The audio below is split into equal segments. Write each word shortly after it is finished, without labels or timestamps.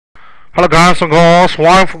Hello guys, I'm going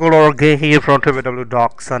Swine Folklore again here from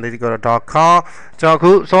www.sandigo.com.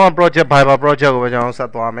 So, some project by project over on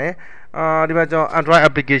Satwame. The Android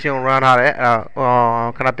application run out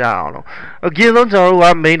can I down? Again, don't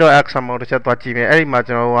main or axam or chat what Jimmy, any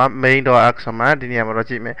marginal main or axam and the name of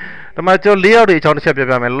Jimmy. The matter layout is on the chapter,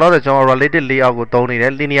 a lot of genre related layout with Tony,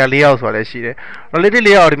 linear layouts what I see. Related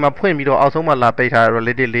layout in my point, me to also my lap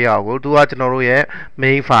related layout will do at no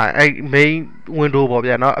main file, main window ပေါ့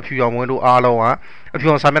ဗျာเนาะအဖြူရောင် window အားလုံးကအဖြူ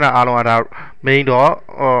ရောင်စာမျက်နှာအားလုံးကဒါ main တော့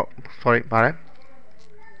sorry ပါတယ်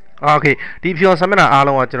okay ဒီဖြူရောင်စာမျက်နှာအား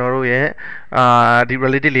လုံးကကျွန်တော်တို့ရဲ့ဒီ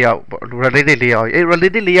related layout related layout အဲ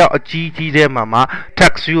related layout အကြီးကြီးထဲမှာ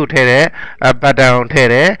text view ကိုထည့်တယ် pattern ကိုထည့်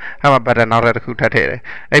တယ်အဲ့မှာ pattern နောက်တစ်ခုထပ်ထည့်တယ်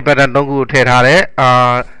အဲ့ pattern 3ခုကိုထည့်ထားတယ်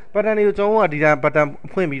pattern တွေကိုကျွန်တော်ကဒီတိုင်း pattern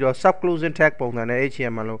ဖွင့်ပြီးတော့ sub closing tag ပုံစံနဲ့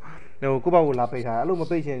HTML လို့ဟိုကိုယ့်ဘောက်ကိုလာပိတ်ထားတယ်အဲ့လိုမ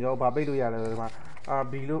ပိတ်ချင်ကျွန်တော်ဗာပိတ်လို့ရတယ်ဆိုတော့ဒီမှာ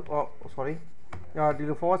B လို့ sorry ဒီ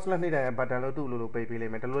လို forward slash နေတဲ့ button လို့သူ့လိုပိတ်ပေးလို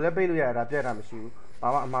က်မယ်ဒါလိုလည်းပိတ်လို့ရတာပြတ်တာမရှိဘူးဘာ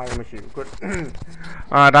မှအမှားရမရှိဘူး good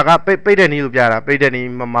ဒါကပိတ်တဲ့နည်းကိုပြတာပိတ်တဲ့နည်း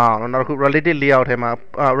မမအောင်နောက်တစ်ခု related layout ထဲမှာ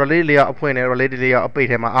related layout အဖွင့်နဲ့ related layout အပိတ်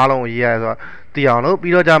ထဲမှာအားလုံးကိုရေးရတယ်ဆိုတော့သိအောင်လို့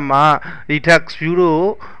ပြီးတော့ကြမှာဒီ text view တို့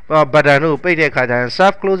button တို့ပိတ်တဲ့အခါကျရင်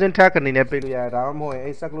sub closing tag အနေနဲ့ပိတ်လို့ရတယ်ဒါမှမဟုတ်ရင်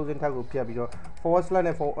အဲ sub closing tag ကိုပြတ်ပြီးတော့ forward slash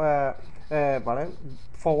နဲ့ဗာလဲ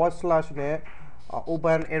forward slash နဲ့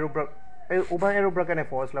open arrow bracket နဲ့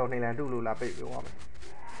forward slash နှိမ့်လိုက်တူလို့လာပိတ်ပြောရမယ်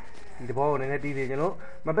ဒီတဘောကိုနည်းနည်းတီးသေးခြင်းလို့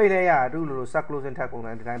မပိတ်လဲရတူလို့ sub closing tag ပုံ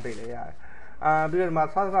စံဒီတိုင်းပိတ်လဲရတယ်ပြီးတော့ဒီမှာ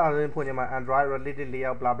ဆက်ဆက်ရင်းဖွင့်ခြင်းမှာ Android related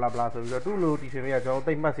layout blah blah blah ဆိုပြီးတော့တူလို့ဒီထွင်ပြီးတော့ကျွန်တော်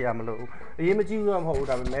သိမှတ်စရာမလိုဘူးအရေးမကြီးဘူးတော့မဟုတ်ဘူး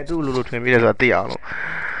ဒါပေမဲ့တူလို့ထွင်ပြီးတယ်ဆိုတာသိအောင်လို့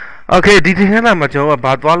Okay ဒီသင်ခန်းစာမှာကျွန်တော်က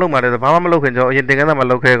ဘာသွားလုပ်မှာလဲဆိုဘာမှမလုပ်ခင်ကျွန်တော်အရင်သင်ခန်းစာမှာ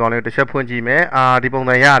လုပ်ခဲ့ကောင်လေးတစ်ချက်ဖွင့်ကြည့်မယ်ဒီပုံ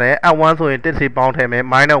စံရတယ် @1 ဆိုရင်တစ်စီပေါင်းထည့်မယ်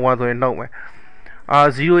 -1 ဆိုရင်နှုတ်မယ်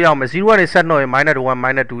0ရောက်မယ်0ကနေဆက်နှုတ်ရင် -1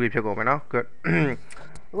 -2 တွေဖြစ်ကုန်မယ်နော် good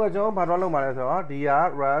အခုကကျွန်တော်ဘာသွားလုပ်မှာလဲဆိုတော့ဒီက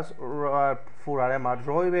rust folder ထဲမှာ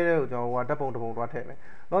draw ပဲကိုကျွန်တော်ဓာတ်ပုံတစ်ပုံသွားထည့်မယ်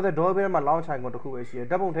တော့ draw ပဲမှာ launch icon တစ်ခုပဲရှိတယ်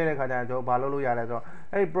ဓာတ်ပုံထည့်တဲ့ခါကျရင်ကျွန်တော်ဘာလုပ်လို့ရလဲဆိုတော့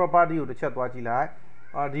အဲ့ဒီ property ကိုတစ်ချက်သွားကြည့်လိုက်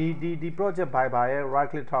ဒီ project by ရဲ့ right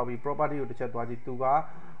click ထောက်ပြီး property ကိုတစ်ချက်သွားကြည့်သူက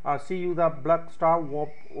see user black star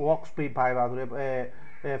workspace by ဆိုတဲ့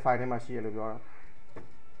file ထဲမှာရှိရလို့ပြောတာ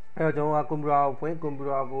အဲ့တော့ကျွန်တော်ကကွန်ပျူ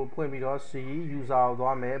တာကိုဖွင့်ပြီးတော့ C user ကို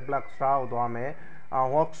သွားမယ် black star ကိုသွားမယ်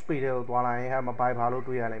workspace ကိုသွားလိုက်ရင်ဟဲ့မှာ by ဘာလို့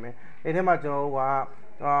တွေ့ရလိမ့်မယ်အဲ့ထဲမှာကျွန်တော်က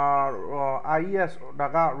IES ဒါ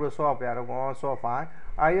က resource ပြတော့ source file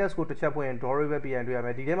IES ကိုတစ်ချက်ဖွင့်ရင် drawing ပဲပြန်တွေ့ရမ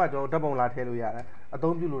ယ်ဒီထဲမှာကျွန်တော်ဓာတ်ပုံလာထည့်လို့ရတယ်အ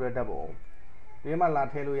သုံးပြုလို့တဲ့ဓာတ်ပုံဒီထဲမှာလာ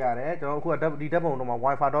ထည့်လို့ရတယ်ကျွန်တော်အခုဒီဓာတ်ပုံတော့မှာ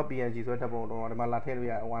wifi.png ဆိုတဲ့ဓာတ်ပုံတော့ဒီမှာလာထည့်လို့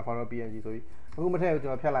ရတယ် wifi.png ဆိုပြီးအခုမထည့်ဘူးကျွ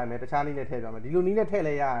န်တော်ဖြတ်လိုက်မယ်တခြားနည်းနဲ့ထည့်ပြမယ်ဒီလိုနည်းနဲ့ထည့်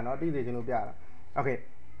လဲရရနော်သိစေချင်လို့ပြတာ okay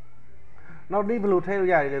နောက်ဒီဘယ်လိုထည့်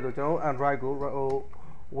လို့ရတယ်လဲဆိုကျွန်တော် Android ကို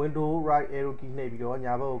window right arrow key နှိပ်ပြီးတော့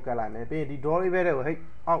ညာဘက်ကိုကတ်လိုက်မယ်ပြီးရင်ဒီ door လေးပဲတဲ့ကိုဟိတ်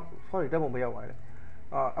အောက် sorry ဓာတ်ပုံပဲရောက်သွားတယ်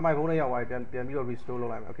အမိုက်ဖုန်းနဲ့ရောက်သွားတယ်ပြန်ပြီးတော့ restore လု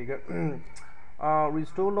ပ်လိုက်မယ် okay good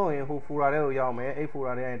restore လုပ်ရင်ဟို folder ထဲကိုရောက်မယ်အဲ့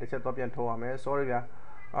folder ထဲရင်တစ်ချက်တော့ပြန်ထုတ်ရမယ် sorry ဗျာ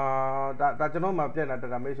ဒါကျွန်တော်မှပြက်လာတ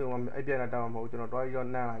က်တာမိတ်ဆွေကအဲ့ပြက်လာတက်မှာမဟုတ်ကျွန်တော်တွားပြီးတော့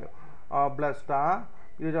နှမ်းလိုက်လို့black star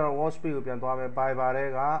ပြီးတော့ workspace ကိုပြန်သွားမယ် Fiber ထဲ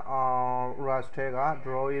ကrust ထဲက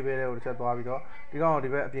draw ရေးပဲကိုတစ်ချက်သွားပြီးတော့ဒီကောင်ဒီ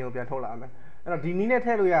ဘက်အပြင်ကိုပြန်ထုတ်လာမယ်အဲ့တော့ဒီနည်းနဲ့ထ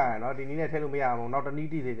ည့်လို့ရရနော်ဒီနည်းနဲ့ထည့်လို့မရဘူးနောက်တစ်နည်း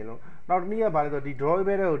တည်စေချင်လို့နောက်တစ်နည်းကဘာလဲဆိုတော့ဒီ draw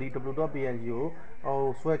ပဲတဲ့ကိုဒီ w.png ကို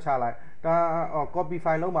ဆွဲချလိုက်ဒါ copy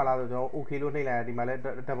file လုံးပါလားဆိုကျွန်တော် okay လို့နှိပ်လိုက်ရဒီမှာလည်းဓာ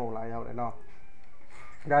တ်ပုံလာရောက်တယ်နော်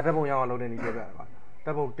ဒါဓာတ်ပုံရောက်အောင်လုပ်တဲ့နည်းပြပြပါဓာ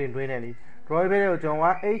တ်ပုံတင်သွင်းတဲ့နည်း draw ပဲတဲ့ကိုကျွန်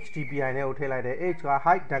တော်က HDPI နဲ့ကိုထည့်လိုက်တယ် H က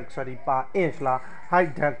height density per inch လား height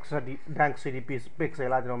density pixel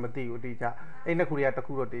လားကျွန်တော်မသိဘူးအတိအကျအဲ့နှစ်ခုတွေကတစ်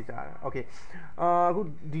ခုတော့တေးကြတယ် okay အခု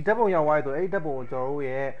ဒီဓာတ်ပုံရောက်သွားပြီဆိုအဲ့ဓာတ်ပုံကိုကျွန်တော်တို့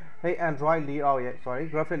ရဲ့ဟဲ့ Android layout ရဲ့ sorry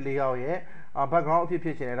graphic layout ရဲ့background အဖြစ်ဖြ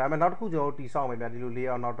စ်ချင်တယ်ဒါပေမဲ့နောက်တစ်ခုကျွန်တော်တို့တိစောက်မယ်ဗျာဒီလို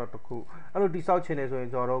layout နောက်တစ်ခုအဲ့လိုတိစောက်ချင်တယ်ဆိုရင်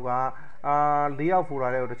ကျွန်တော်တို့ကlayout folder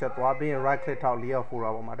တွေကိုတစ်ချက်သွားပြီးရင် right click ထောက် layout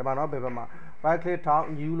folder ပေါ်မှာဒီမှာတော့ဘယ်ဘက်မှာ right click ထောက်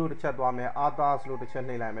new လို့တစ်ချက်သွားမယ် others လို့တစ်ချက်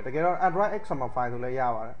နှိပ်လိုက်မယ်တကယ်တော့ Android XML file ဆိုလည်းရ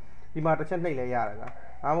ပါတယ်ဒီမှာတစ်ချက်နှိပ်လဲရတယ်ဗျာ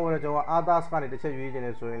အားမဟုတ်တော့ကျွန်တော် others ကနေတစ်ချက်ရွေးချင်တ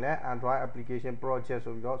ယ်ဆိုရင်လည်း Android application project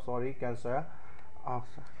ဆိုပြီးတော့ sorry cancel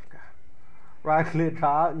right click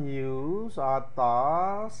ထောက် news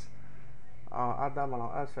others other မ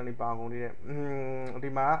လား S လေးပါကုန်လေးတဲ့ဒီ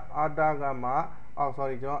မှာ other ကမှ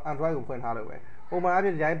sorry ကျွန်တော် Android ကိုဖွင့်ထားလို့ပဲပုံမှန်အဖြ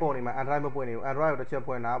စ်ဒီတိုင်းပေါ်နေမှာ Android မပွင့်နေဘူး Android ကိုတစ်ချက်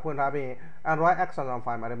ဖွင့်ထားပြီးရင် Android XML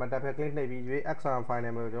file မှာဒီမှာ double click နှိပ်ပြီးရွေး XML file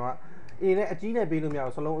နဲ့မျိုးကျွန်တော်က A နဲ့အကြီးနဲ့ပေးလို့မရ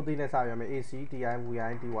ဘူးစလုံးအသေးနဲ့စရမယ် AC TI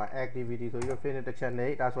VI TY activity ဆိုပြီးတော့ finish တစ်ချက်နှိ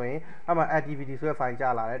ပ်ဒါဆိုရင်အမှ activity ဆိုတဲ့ file ကျ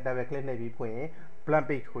လာတယ် double click နှိပ်ပြီးဖွင့်ရင် blank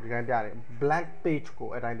page ကိုဒီတိုင်းပြတယ် blank page ကို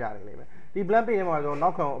အတိုင်းပြတယ်လိမ့်မယ်ဒီ blank page ထဲမှာကျွန်တော်နော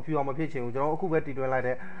က်ခံအဖြူအောင်မဖြစ်ချင်ဘူးကျွန်တော်အခုပဲတည်တွင်းလိုက်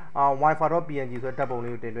တဲ့wifi.png ဆိုတဲ့ဓာတ်ပုံ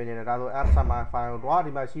လေးကိုတင်သွင်းနေတယ်ဒါဆို XML file ကိုတော့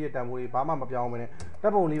ဒီမှာရှိတဲ့တန်ဖိုးတွေဘာမှမပြောင်းဘူးနဲ့ဓာ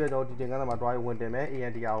တ်ပုံလေးပဲကျွန်တော်ဒီတင်ကန်းထဲမှာတွားဝင်တင်မယ်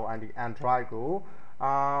ANDR ကို Android ကို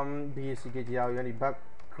basic ဒီ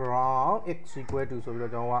background x equal to ဆိုပြီး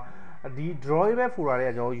တော့ကျွန်တော်ကဒီ drawable folder တွေ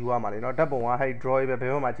ကကျွန်တော်ယူရမှာလေเนาะဓာတ်ပုံကဟဲ့ drawable ဘယ်ဘ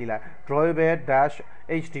က်မှာကြည့်လိုက်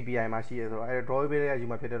drawable-hdpi မှာရှိရဆိုတော့အဲ drawable တွေကယူ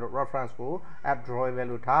မှာဖြစ်တဲ့ reference ကို add drawable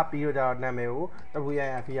လို့ထားပြီးတော့ကျတော့နာမည်ကို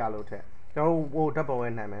winfr လို့ထည့်ကျွန်တော်ဟိုဓာတ်ပုံ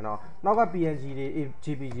ရဲ့နာမည်เนาะနောက်က png တွေ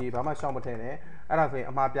jpg ဘာမှရှောင်မထည့်နဲ့အဲ့ဒါဆိုရင်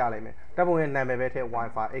အမှားပြလိုက်မယ်ဓာတ်ပုံရဲ့နာမည်ပဲထည့်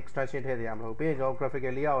wifi extension ထည့်ရမှာမဟုတ်ပြီးရင်ကျွန်တော်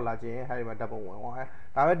graphical layout ကိုလာကြည့်ရင်ဟဲ့ဒီမှာဓာတ်ပုံဝင်သွားတယ်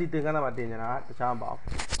ဒါပဲဒီသင်ခန်းစာမှာတင်နေတာတခြားမပါဘူး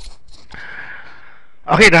โ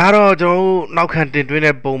อเคဒါကတော့ကျွန်တော်တို့နောက်ခံတင်သွင်း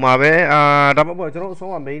တဲ့ပုံပါပဲဒါမှမဟုတ်ကျွန်တော်အ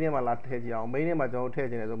ဆုံးက main ထဲမှာလာထည့်ကြည့်အောင် main ထဲမှာကျွန်တော်ထည့်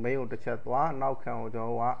ခြင်းလဲဆို main ကိုတစ်ချက်သွားနောက်ခံကိုကျွန်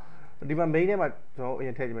တော်ကဒီမှာ main ထဲမှာကျွန်တော်အရ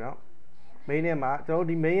င်ထည့်ကြည့်မယ်နော် main ထဲမှာကျွန်တော်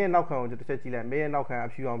ဒီ main ရဲ့နောက်ခံကိုတစ်ချက်ကြည့်လိုက် main ရဲ့နောက်ခံအ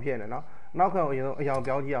ဖြူအောင်ဖြစ်နေနော်နောက်ခံကိုအရင်ဆုံးအရောင်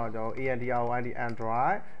ပြောင်းကြည့်အောင်ကျွန်တော်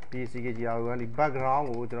android basic ဒီ background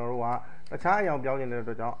ကိုကျွန်တော်တို့ကတခြားအရောင်ပြောင်းခြင်းတဲ့အ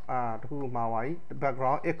တွက်ကြောင့်တခုမှာပါပြီ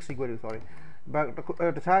background x equal to sorry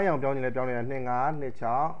တခြားအရောင်ပြောင်းခြင်းလဲပြောင်းနေတာ252625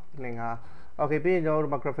โอเคပြီးရင်ကျွန်တော်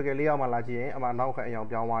တို့ graphical layout မှာလာကြည့်ရင်အမှနောက်ခံအရောင်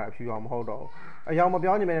ပြောင်းသွားတယ်အဖြူအောင်မဟုတ်တော့ဘူးအရောင်မ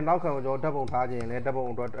ပြောင်းချင်ပဲနောက်ခံကိုကျွန်တော်ဓာတ်ပုံထားခြင်းလဲဓာတ်ပုံ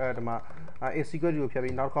အတွက်ဒီမှာ x equal to ကိုဖြတ်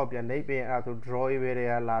ပြီးနောက်တစ်ခေါက်ပြန်နှိပ်ပြီးရင်အဲ့ဒါဆို drawable တွေ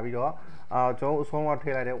ကလာပြီးတော့ကျွန်တော်အဆုံးကထ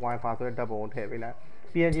ည့်လိုက်တဲ့ wifi ဆိုတဲ့ဓာတ်ပုံကိုထည့်ပေးလိုက်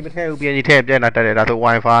png မထည့်ဘူး png ထည့်ပြန်လာတက်တယ်ဒါဆို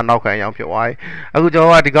wifi နောက်ခံအရောင်ဖြစ်သွားပြီအခုကျွန်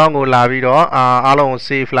တော်ကဒီကောင်းကိုလာပြီးတော့အားလုံးကို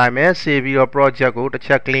save လိုက်မယ် save ပြီးတော့ project ကိုတစ်ချ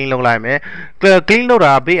က် clean လုပ်လိုက်မယ် clean လုပ်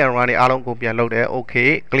တာ pay and run တွေအားလုံးကိုပြန်လုပ်တယ် okay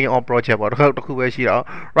clean all project ပေါ့တစ်ခုပဲရှိတော့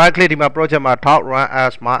right click ဒီမှာ project မှာ top run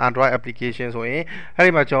as မှာ android application ဆိုရင်အဲ့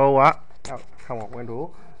ဒီမှာကျွန်တော်ကcome on window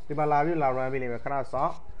ဒီမှာလာပြီးလာ run ပေးလိမ့်မယ်ခဏစော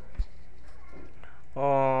င့်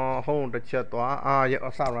home တစ်ချက်သွားရ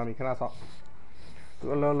စ run ပြီခဏစောင့်သူ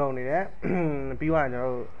အလုံးလုံးနေတယ်ပြီးသွားရင်ကျွန်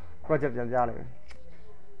တော်တို့ project ပြန်ပြလိုက်မယ်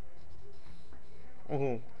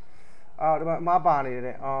ဒီမှာအမှားပါနေတ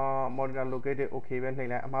ယ်monitor located okay ပဲနှိပ်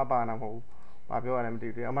လိုက်အမှားပါတာမဟုတ်ဘူးဘာပြောရလဲမသိ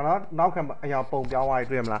ဘူးအမှန်တော့နောက်ခံအရာပုံပြောင်းသွားပြီ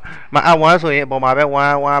တွေ့မလားအ1ဆိုရင်အပေါ်မှာပဲ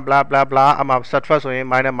1 blah blah blah အမှ subtract ဆိုရင်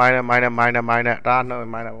minus ဒါနှုတ်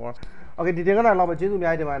minus ပေါ့ okay ဒီတင်ကတော့လောက်ပဲကျေးဇူးအ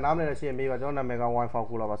များကြီးတင်ပါတယ်နားမလည်တဲ့ရှင်းမေးပါကျွန်တော်နာမည်က wifi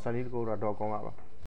ကိုလာပါ sunny.co.com ပါ